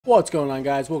What's going on,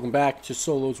 guys? Welcome back to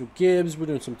Solos with Gibbs. We're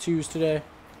doing some twos today.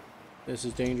 This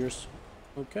is dangerous.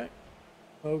 Okay.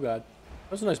 Oh god.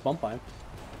 That was a nice bump by him.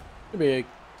 Should be a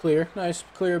clear. Nice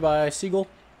clear by Seagull.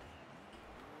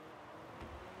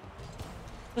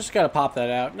 Just gotta pop that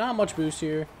out. Not much boost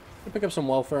here. Gonna pick up some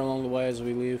welfare along the way as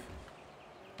we leave.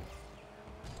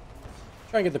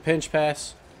 Try and get the pinch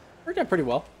pass. Worked out pretty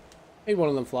well. Made one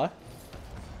of them fly.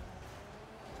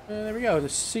 And there we go. The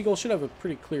Seagull should have a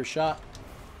pretty clear shot.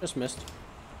 Just missed.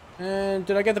 And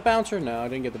did I get the bouncer? No, I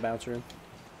didn't get the bouncer in.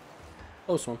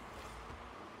 Close one.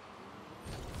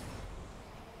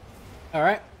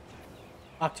 Alright.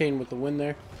 Octane with the win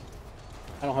there.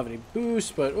 I don't have any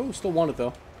boost, but oh, still won it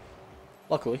though.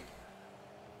 Luckily.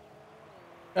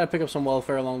 Gotta pick up some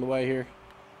welfare along the way here.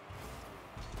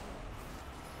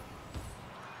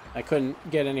 I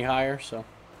couldn't get any higher, so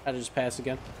I had to just pass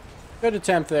again. Good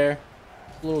attempt there.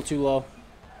 A little too low.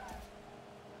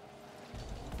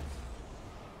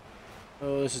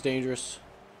 Oh, this is dangerous.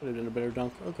 Could have done a better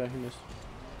dunk. Okay, he missed.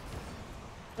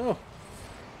 Oh.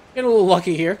 Getting a little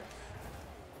lucky here.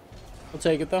 I'll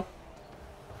take it, though.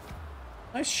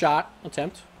 Nice shot.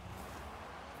 Attempt.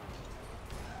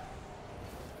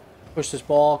 Push this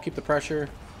ball. Keep the pressure.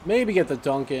 Maybe get the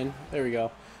dunk in. There we go.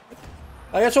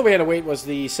 That's what we had to wait, was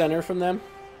the center from them.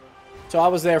 So I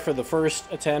was there for the first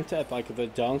attempt at, like, the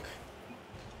dunk.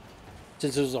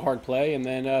 Since it was a hard play. And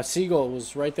then Seagull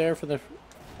was right there for the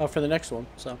next one,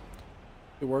 so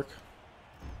good work.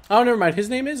 Oh, never mind. His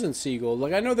name isn't Seagull.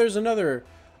 Like, I know there's another,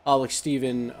 like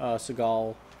Steven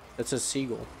Seagal that says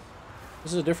Seagull.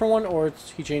 This is a different one, or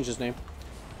he changed his name.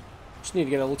 Just need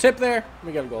to get a little tip there.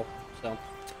 We got a goal. So,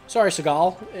 sorry,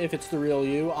 Seagal, if it's the real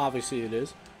you. Obviously, it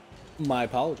is. My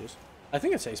apologies. I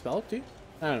think it's how you spell it, dude.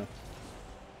 I don't know.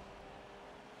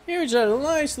 Here's a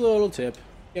nice little tip.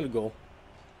 Get a goal.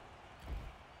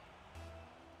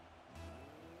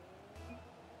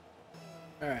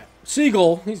 Alright.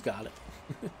 Seagull. He's got it.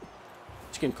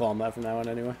 Just can call him that from now on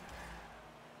anyway.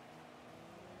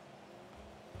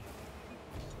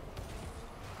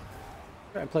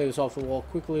 Try and play this off the wall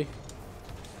quickly.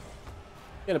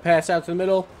 Get a pass out to the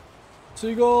middle.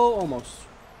 Seagull. Almost.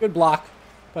 Good block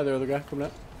by the other guy coming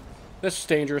up. This is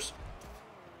dangerous.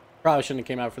 Probably shouldn't have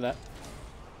came out for that.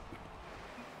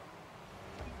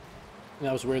 And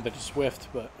that was weird that he swift,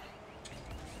 but...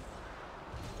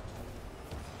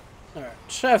 Alright,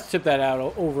 just have to tip that out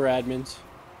over admins,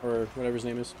 or whatever his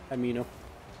name is, Amino.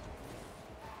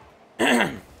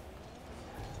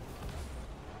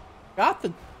 Got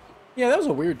the... Yeah, that was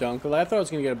a weird dunk. I thought I was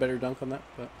going to get a better dunk on that,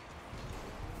 but...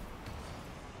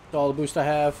 That's all the boost I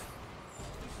have.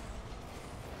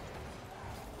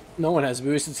 No one has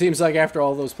boost, it seems like, after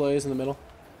all those plays in the middle.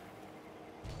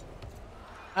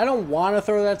 I don't want to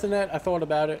throw that to net. I thought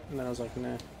about it, and then I was like,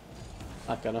 nah,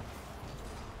 not gonna.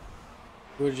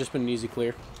 It would have just been an easy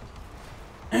clear.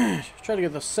 Try to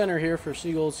get the center here for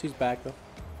Seagulls. He's back, though.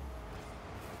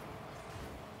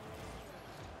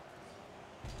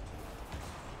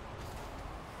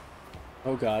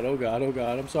 Oh, God. Oh, God. Oh,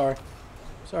 God. I'm sorry.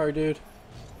 Sorry, dude.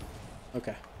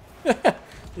 Okay.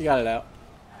 You got it out.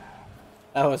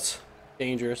 That was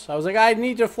dangerous. I was like, I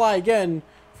need to fly again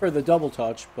for the double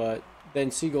touch, but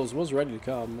then Seagulls was ready to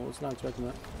come. I was not expecting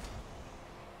that.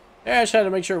 Yeah, I just had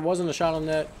to make sure it wasn't a shot on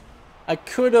net. I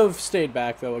could have stayed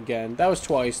back, though, again. That was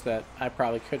twice that I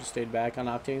probably could have stayed back on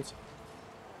Octanes.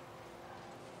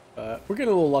 We're getting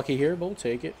a little lucky here, but we'll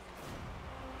take it.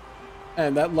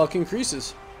 And that luck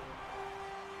increases.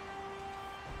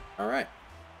 Alright.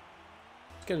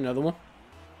 Let's get another one.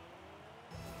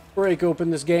 Break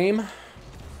open this game.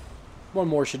 One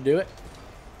more should do it.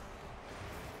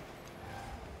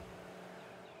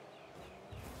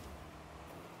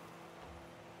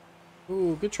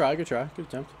 Ooh, good try, good try. Good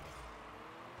attempt.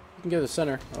 You can get the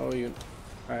center. Oh, you...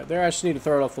 Alright, there I just need to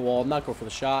throw it off the wall, not go for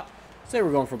the shot. Say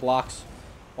we're going for blocks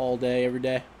all day, every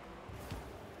day.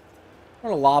 I'm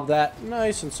going to lob that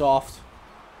nice and soft.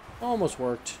 Almost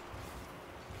worked.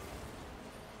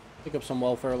 Pick up some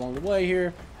welfare along the way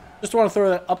here. Just want to throw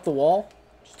that up the wall,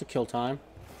 just to kill time.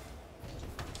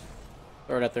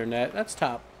 Throw it at their net. That's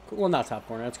top. Well, not top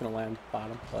corner. That's going to land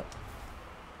bottom, but...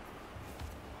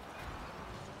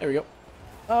 There we go.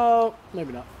 Oh,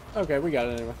 maybe not. Okay, we got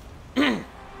it anyway.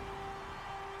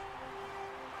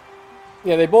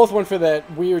 Yeah, they both went for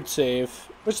that weird save,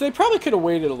 which they probably could have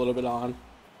waited a little bit on.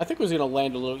 I think it was going to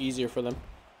land a little easier for them.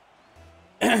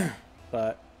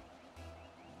 But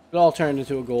it all turned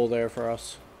into a goal there for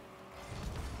us.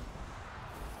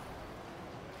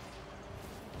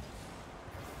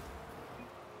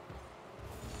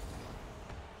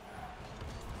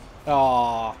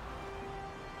 Aww.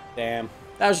 Damn.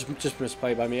 That was just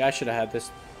misplay by me. I should have had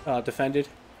this defended.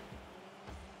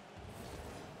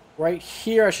 Right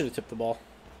here, I should have tipped the ball.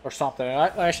 Or something.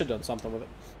 I should have done something with it.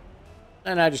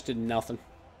 And I just did nothing.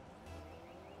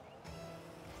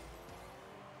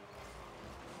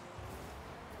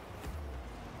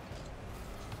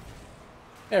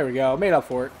 There we go. Made up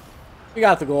for it. We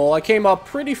got the goal. I came up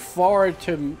pretty far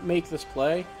to make this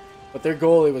play. But their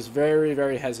goalie was very,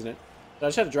 very hesitant. So I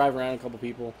just had to drive around a couple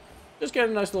people. Just get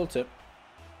a nice little tip.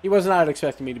 He was not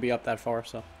expecting me to be up that far,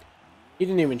 so. He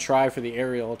didn't even try for the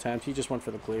aerial attempt. He just went for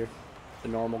the clear. The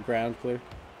normal ground clear.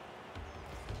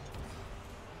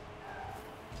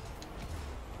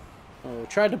 Oh,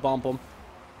 tried to bump him.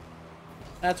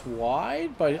 That's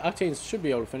wide, but Octane should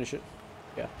be able to finish it.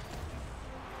 Yeah.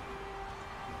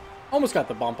 Almost got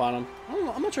the bump on him.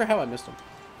 I'm not sure how I missed him.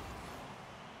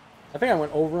 I think I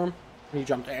went over him, and he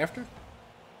jumped after.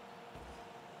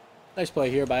 Nice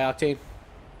play here by Octane.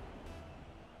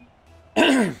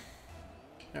 Alright.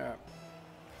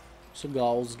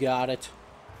 Seagal's got it.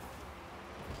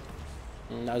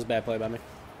 That was a bad play by me.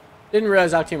 Didn't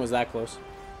realize Octane was that close.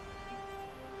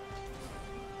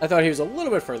 I thought he was a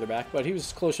little bit further back, but he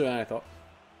was closer than I thought.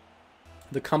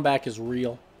 The comeback is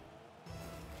real.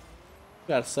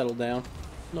 Gotta settle down.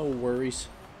 No worries.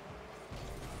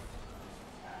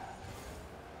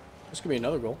 This could be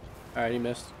another goal. Alright, he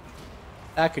missed.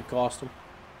 That could cost him.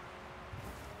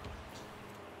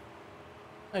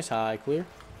 Nice high clear.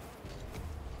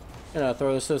 Gonna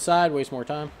throw this to the side, waste more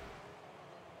time.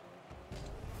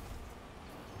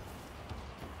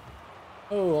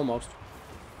 Oh, almost.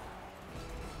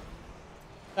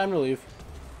 Time to leave.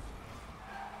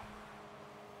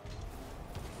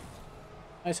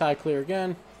 Nice high clear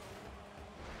again.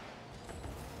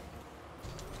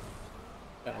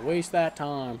 Gotta waste that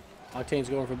time. Octane's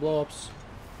going for blow-ups.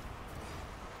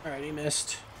 Alright, he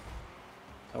missed.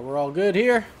 So we're all good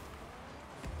here.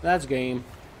 That's game.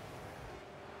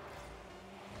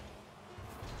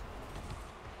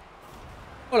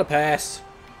 What a pass.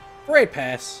 Great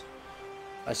pass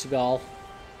by Seagal.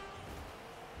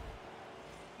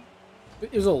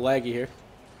 It was a little laggy here.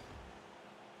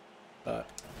 But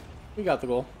we got the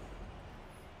goal.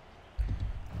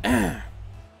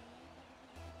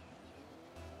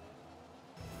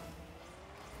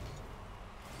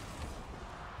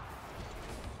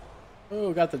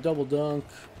 Oh, got the double dunk.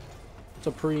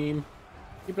 Supreme.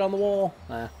 Keep it on the wall.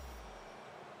 Nah.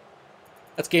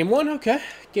 That's game one. Okay.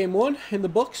 Game one in the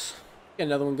books. Get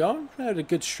another one going. I had a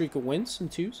good streak of wins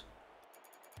and twos.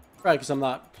 Probably because I'm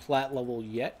not plat level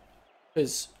yet.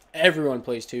 Because everyone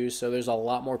plays twos, so there's a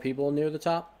lot more people near the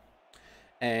top.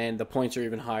 And the points are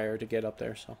even higher to get up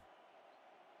there, so.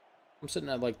 I'm sitting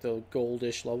at like the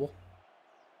goldish level.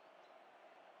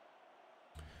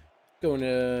 Going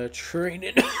to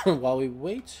training while we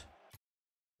wait.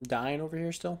 Dying over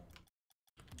here still.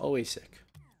 Always sick.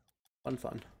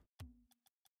 Fun.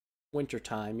 Winter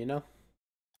time, you know?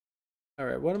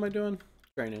 Alright, what am I doing?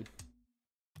 Training.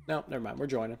 No, never mind. We're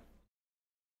joining.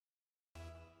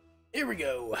 Here we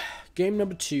go. Game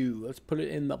number 2. Let's put it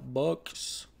in the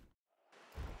books.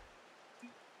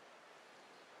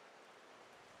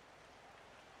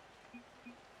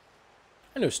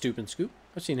 I know Stoop and Scoop.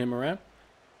 I've seen him around.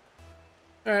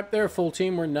 Alright, they're a full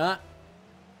team. We're not.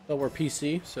 But we're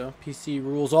PC, so PC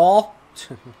rules all.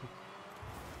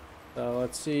 So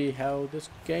let's see how this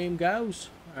game goes.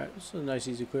 Alright, this is a nice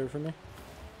easy clear for me.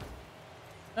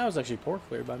 That was actually poor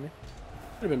clear by me.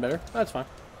 Could have been better. That's fine.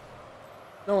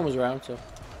 No one was around, so.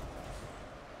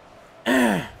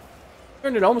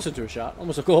 Turned it almost into a shot.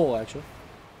 Almost a goal, actually.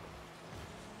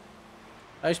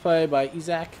 Nice play by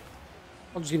Isaac.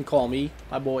 I'm just going to call him E.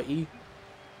 My boy E.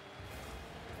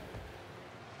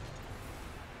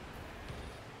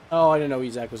 Oh, I didn't know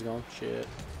Isaac was going. Shit.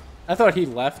 I thought he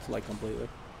left, like, completely.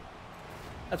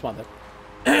 That's my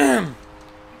bad.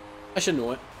 I should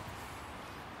know it.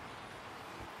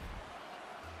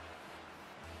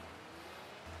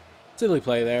 Silly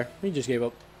play there. He just gave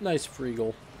up. Nice free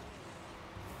goal.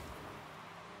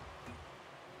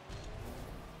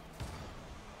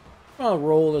 I'll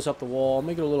roll this up the wall.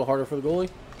 Make it a little harder for the goalie.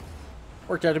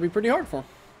 Worked out to be pretty hard for him.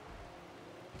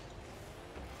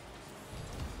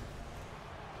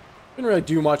 Didn't really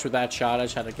do much with that shot. I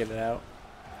just had to get it out.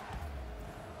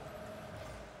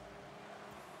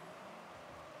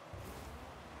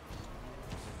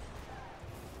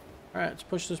 Alright, let's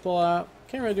push this ball out.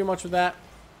 Can't really do much with that.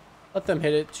 Let them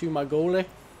hit it to my goalie.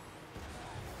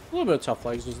 A little bit of tough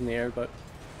legs was in the air, but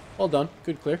well done.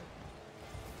 Good clear.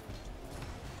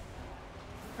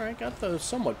 Alright, got the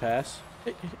somewhat pass.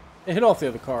 It hit off the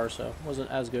other car, so it wasn't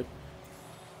as good.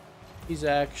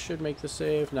 Isaac should make the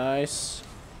save. Nice.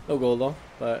 No goal, though,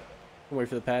 but I'll wait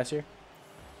for the pass here.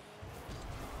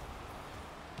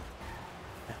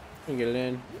 Can get it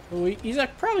in. Oh,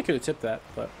 Isaac probably could have tipped that,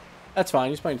 but that's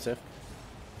fine. He's playing safe.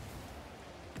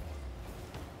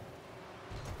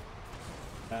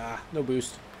 Ah, no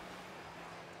boost.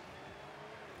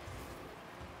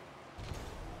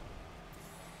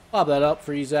 Pop that up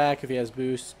for Isaac if he has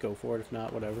boost. Go for it. If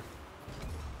not, whatever.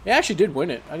 He actually did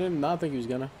win it. I did not think he was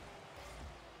gonna.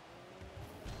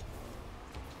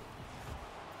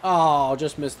 Oh,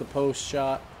 just missed the post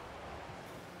shot.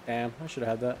 Damn, I should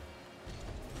have had that.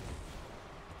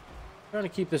 Trying to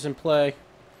keep this in play.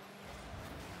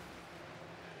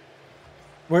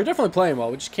 We're definitely playing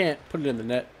well. We just can't put it in the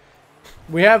net.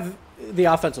 We have the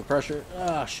offensive pressure.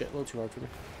 Ah, shit. A little too hard for me.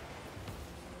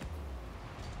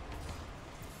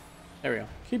 There we go.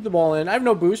 Keep the ball in. I have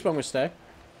no boost, but I'm going to stay.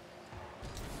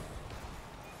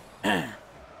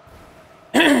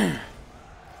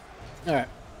 Alright.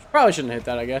 Probably shouldn't hit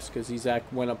that, I guess, because Isaac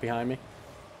went up behind me.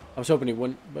 I was hoping he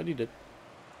wouldn't, but he did.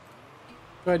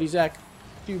 Go ahead, Isaac.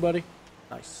 Do you, buddy.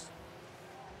 Nice.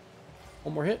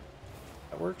 One more hit.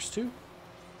 That works, too.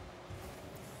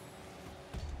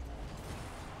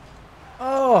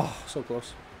 Oh, so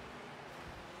close.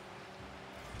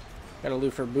 Gotta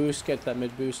loot for boost, get that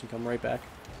mid boost, and come right back.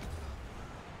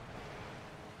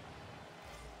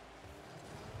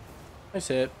 Nice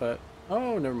hit, but...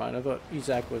 Oh, never mind. I thought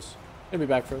Isaac was gonna be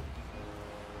back for...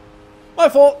 My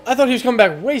fault. I thought he was coming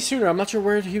back way sooner. I'm not sure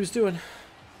where he was doing.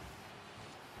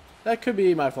 That could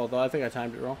be my fault, though. I think I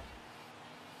timed it wrong.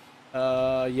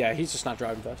 Yeah, he's just not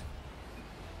driving fast.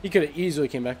 He could have easily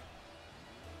came back.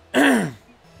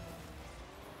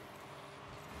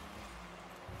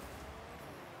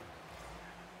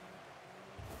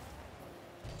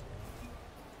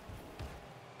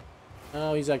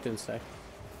 Oh, Isaac didn't stay.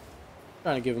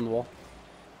 Trying to give him the ball.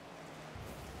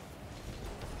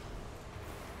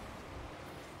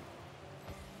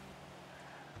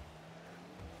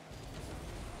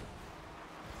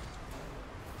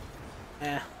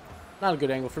 Not a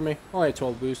good angle for me. Only a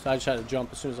 12 boost. I just had to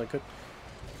jump as soon as I could.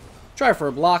 Try for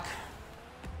a block.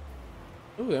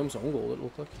 Ooh, that was own goal, it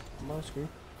looked like on my screen.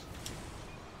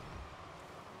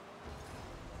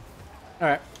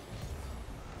 Alright.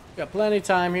 Got plenty of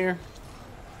time here.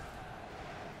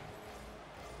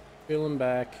 Feeling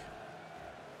back.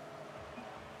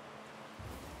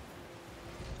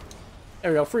 There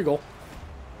we go. Free goal.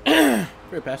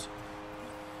 Free pass.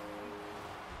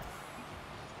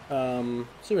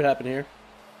 See what happened here.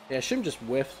 Yeah, Shim just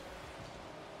whiffed.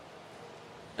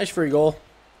 Nice free goal.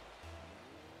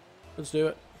 Let's do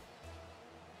it.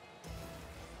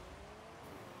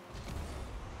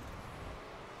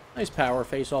 Nice power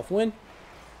face-off win.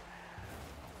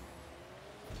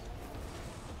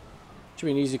 Should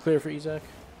be an easy clear for Isaac.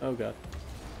 Oh, God.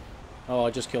 Oh,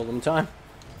 I just killed him in time.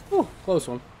 Ooh, close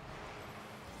one.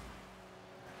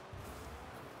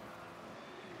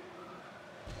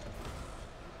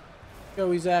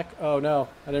 Go, Isaac. Oh, no.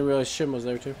 I didn't realize Shim was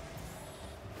there, too.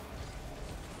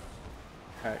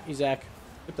 Alright, Isaac.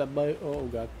 Get that bite. Oh,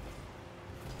 God.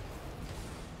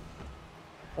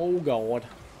 Oh, God.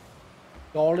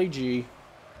 Golly gee.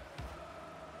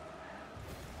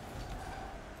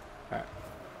 Alright.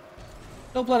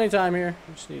 Still plenty of time here.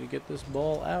 We just need to get this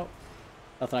ball out.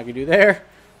 Nothing I can do there.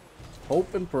 Just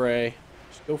hope and pray.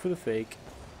 Just go for the fake.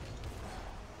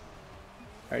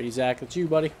 Alright, Isaac. It's you,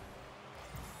 buddy.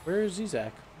 Where is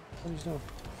Isaac? What is he doing?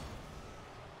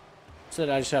 Said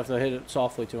I just have to hit it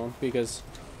softly to him because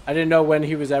I didn't know when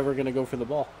he was ever going to go for the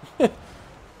ball.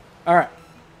 Alright.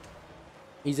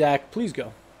 Isaac, please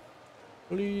go.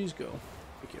 Please go.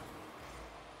 Thank you.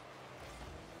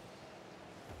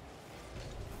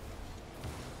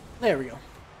 There we go.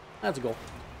 That's a goal.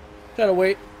 Gotta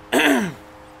wait. Now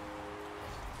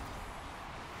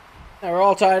we're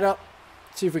all tied up.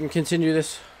 Let's see if we can continue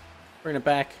this. Bring it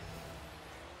back.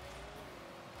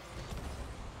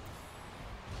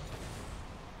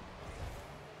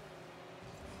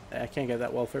 I can't get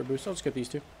that welfare boost. I'll just get these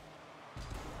two.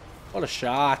 What a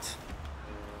shot.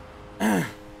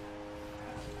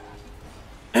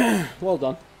 Well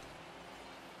done.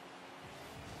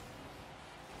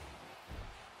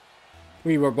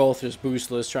 We were both just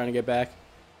boostless trying to get back.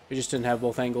 We just didn't have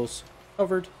both angles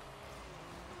covered.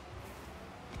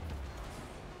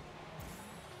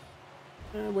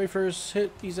 Wait for his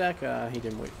hit, Isaac. He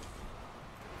didn't wait.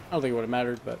 I don't think it would have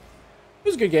mattered, but it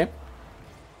was a good game.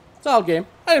 Solid game.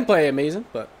 I didn't play amazing,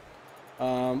 but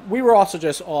we were also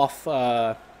just off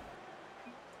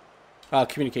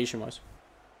communication-wise.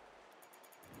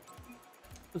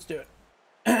 Let's do it.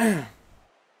 I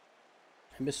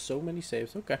missed so many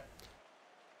saves. Okay.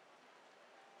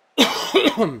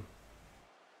 Here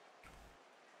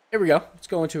we go. Let's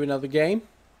go into another game.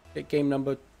 Get game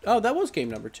number Oh, that was game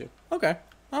number 2. Okay.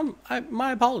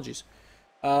 My apologies.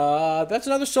 That's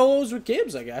another solos with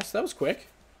Gibbs, I guess. That was quick.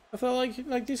 I felt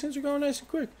like these things were going nice and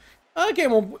quick.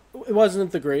 Game it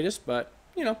wasn't the greatest, but,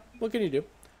 you know, what can you do?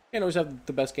 Can't always have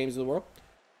the best games in the world.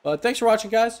 But thanks for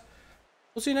watching, guys.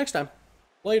 We'll see you next time.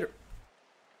 Later.